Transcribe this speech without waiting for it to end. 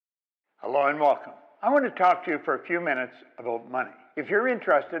Hello and welcome. I want to talk to you for a few minutes about money. If you're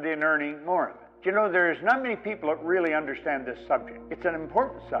interested in earning more of it. You know, there's not many people that really understand this subject. It's an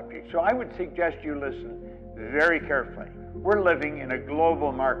important subject, so I would suggest you listen very carefully. We're living in a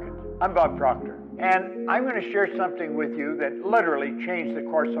global market. I'm Bob Proctor, and I'm going to share something with you that literally changed the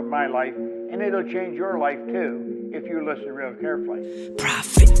course of my life, and it'll change your life too if you listen real carefully.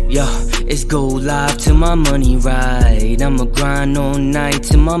 Profit, yeah, it's go live till my money right. I'ma grind all night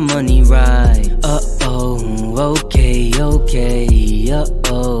till my money right. Okay, okay.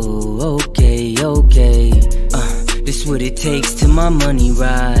 This what it takes till my money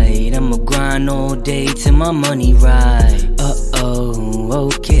right. I'ma grind all day till my money right.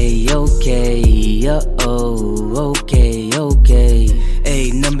 Okay.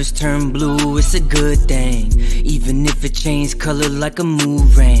 Hey, numbers turn blue, it's a good thing. Even if it changes color like a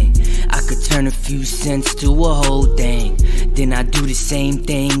mood ring. I could turn a few cents to a whole thing. Then I do the same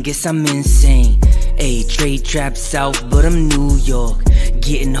thing, guess I'm insane. Ayy, trade trap south, but I'm New York.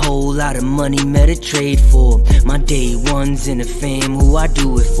 Getting whole lot of money, MetaTrader for my day ones in the fam, who I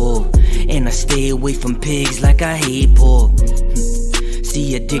do it for. And I stay away from pigs like I hate pork.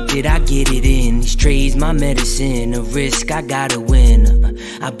 See, addicted, I get it in. These trades, my medicine, a risk, I gotta win.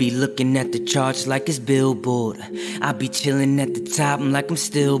 I be looking at the charts like it's Billboard. I be chilling at the top like I'm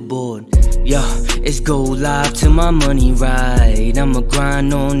still bored. Yeah, it's go live till my money right. I'ma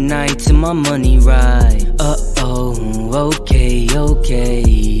grind all night till my money right.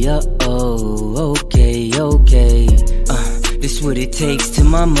 Okay. This what it takes till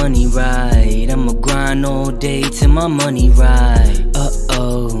my money right. I'ma grind all day till my money right.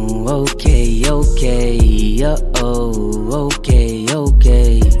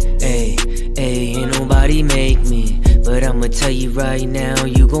 Okay. Hey, ain't nobody make me, but I'ma tell you right now,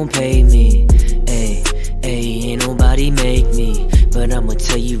 you gon' pay me. Hey, ain't nobody make me, but I'ma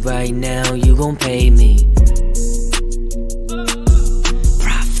tell you right now, you gon' pay me.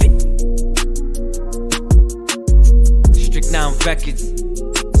 Profit. Strict 9 records.